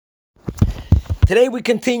Today we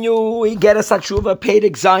continue. We get a Satshuva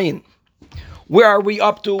Perek Zayin. Where are we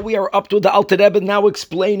up to? We are up to the Alter Rebbe now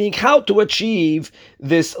explaining how to achieve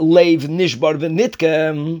this Leiv Nishbar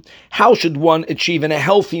V'Nitke. How should one achieve in a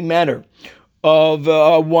healthy manner of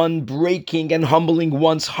one breaking and humbling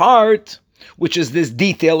one's heart, which is this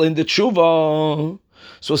detail in the Tshuva.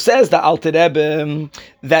 So says the Alter Rebbe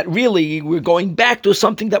that really we're going back to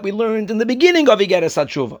something that we learned in the beginning of Igeres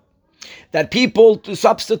HaTshuva, that people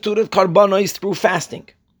substituted karbanos through fasting.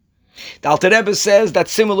 The Alter Rebbe says that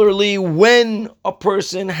similarly, when a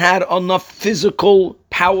person had enough physical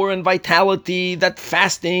power and vitality, that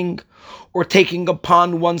fasting or taking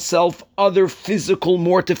upon oneself other physical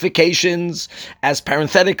mortifications, as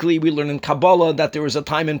parenthetically we learn in Kabbalah that there is a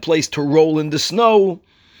time and place to roll in the snow,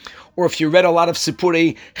 or if you read a lot of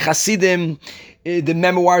Sipurei Hasidim, the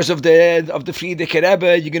memoirs of the Frierdiker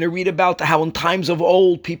Rebbe, you're going to read about how in times of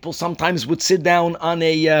old, people sometimes would sit down on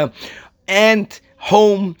a ant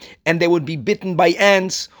home and they would be bitten by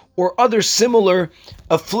ants or other similar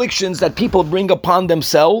afflictions that people bring upon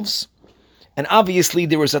themselves. And obviously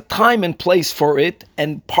there is a time and place for it,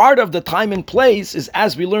 and part of the time and place is,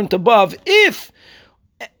 as we learned above, if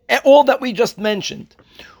all that we just mentioned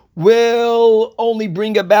will only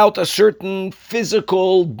bring about a certain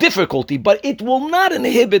physical difficulty, but it will not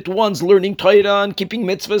inhibit one's learning Torah and keeping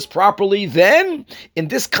mitzvahs properly, then in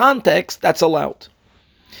this context that's allowed.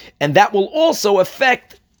 And that will also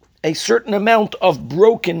affect a certain amount of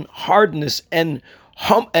broken hardness and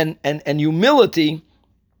humility,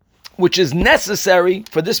 which is necessary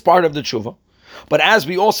for this part of the tshuva. But as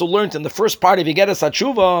we also learned in the first part of Igeres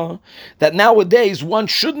HaTshuva, that nowadays one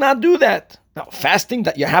should not do that. Now, fasting,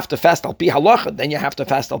 that you have to fast al pi halacha, then you have to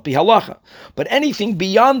fast al pi halacha. But anything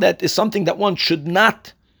beyond that is something that one should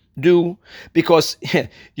not do, because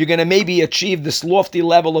you're going to maybe achieve this lofty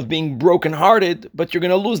level of being brokenhearted, but you're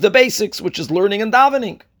going to lose the basics, which is learning and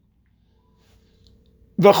davening.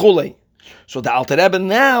 V'chulei. So the Alter Rebbe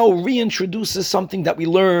now reintroduces something that we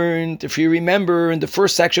learned, if you remember, in the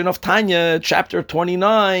first section of Tanya, chapter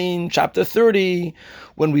 29, chapter 30,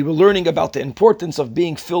 when we were learning about the importance of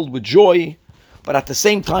being filled with joy. But at the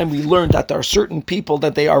same time, we learned that there are certain people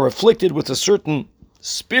that they are afflicted with a certain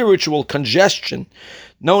spiritual congestion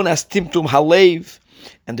known as Timtum Halev.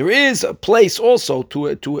 And there is a place also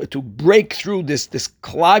to break through this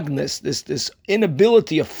clogness, this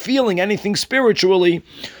inability of feeling anything spiritually.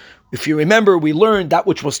 If you remember, we learned that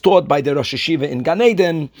which was taught by the Rosh Hashiva in Gan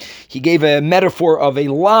Eden. He gave a metaphor of a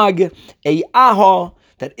log, a aha,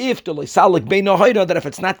 that if the loisalik beino hoira, that if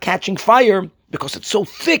it's not catching fire, because it's so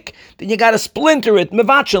thick, then you got to splinter it,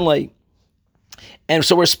 mevachenle. And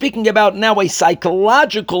so we're speaking about now a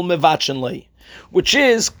psychological mevachenle, which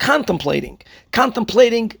is contemplating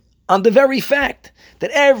on the very fact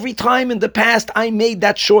that every time in the past I made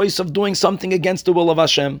that choice of doing something against the will of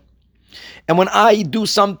Hashem. And when I do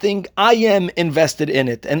something, I am invested in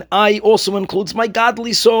it. And I also includes my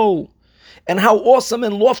godly soul. And how awesome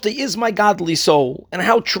and lofty is my godly soul. And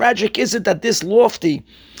how tragic is it that this lofty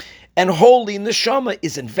and holy neshama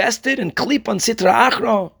is invested in klipan sitra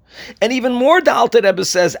achra. And even more, the Alter Rebbe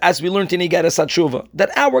says, as we learned in Igeres HaTshuva, that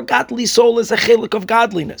our godly soul is a chelik of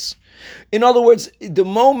godliness. In other words, the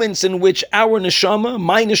moments in which our neshama,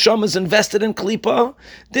 my neshama, is invested in klipa,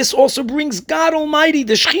 this also brings God Almighty,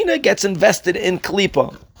 the Shechina, gets invested in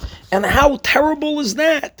klipa. And how terrible is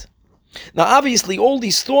that? Now, obviously, all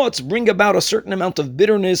these thoughts bring about a certain amount of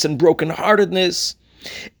bitterness and brokenheartedness.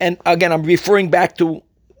 And again, I'm referring back to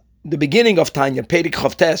the beginning of Tanya, Perek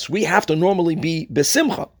Chavtes. We have to normally be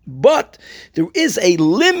besimcha, but there is a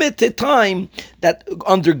limited time that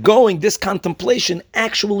undergoing this contemplation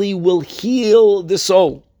actually will heal the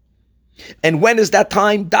soul. And when is that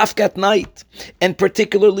time? Dafka at night, and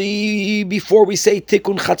particularly before we say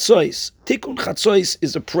Tikkun Chatzois. Tikkun Chatzois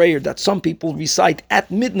is a prayer that some people recite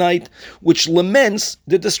at midnight, which laments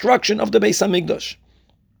the destruction of the Beis Hamikdash.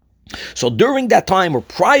 So during that time, or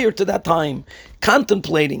prior to that time,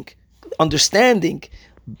 contemplating, understanding,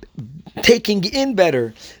 taking in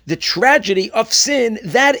better the tragedy of sin,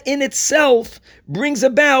 that in itself brings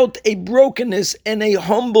about a brokenness and a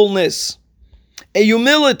humbleness, a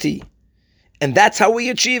humility. And that's how we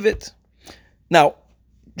achieve it. Now,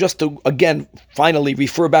 just to, again, finally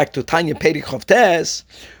refer back to Tanya Perek Chavtes,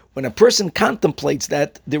 when a person contemplates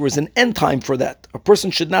that, there is an end time for that. A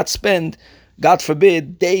person should not spend, God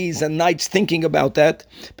forbid, days and nights thinking about that,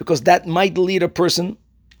 because that might lead a person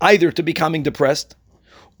either to becoming depressed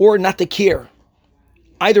or not to care.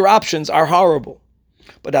 Either options are horrible.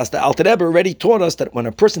 But as the Alter Rebbe already taught us, that when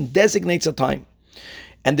a person designates a time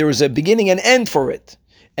and there is a beginning and end for it,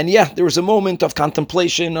 and there is a moment of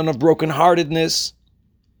contemplation and of brokenheartedness,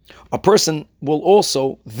 a person will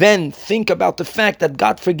also then think about the fact that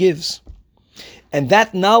God forgives. And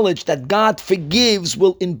that knowledge that God forgives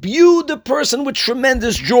will imbue the person with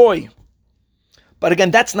tremendous joy. But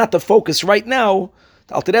again, that's not the focus right now.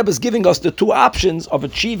 The Alter Rebbe is giving us the two options of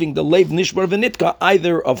achieving the Leiv Nishbar V'Nitka,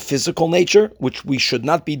 either of physical nature, which we should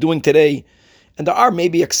not be doing today, and there are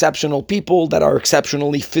maybe exceptional people that are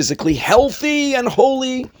exceptionally physically healthy and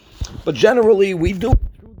holy, but generally we do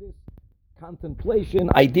through this contemplation,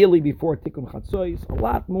 ideally before Tikkun Chatzos, a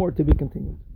lot more to be continued.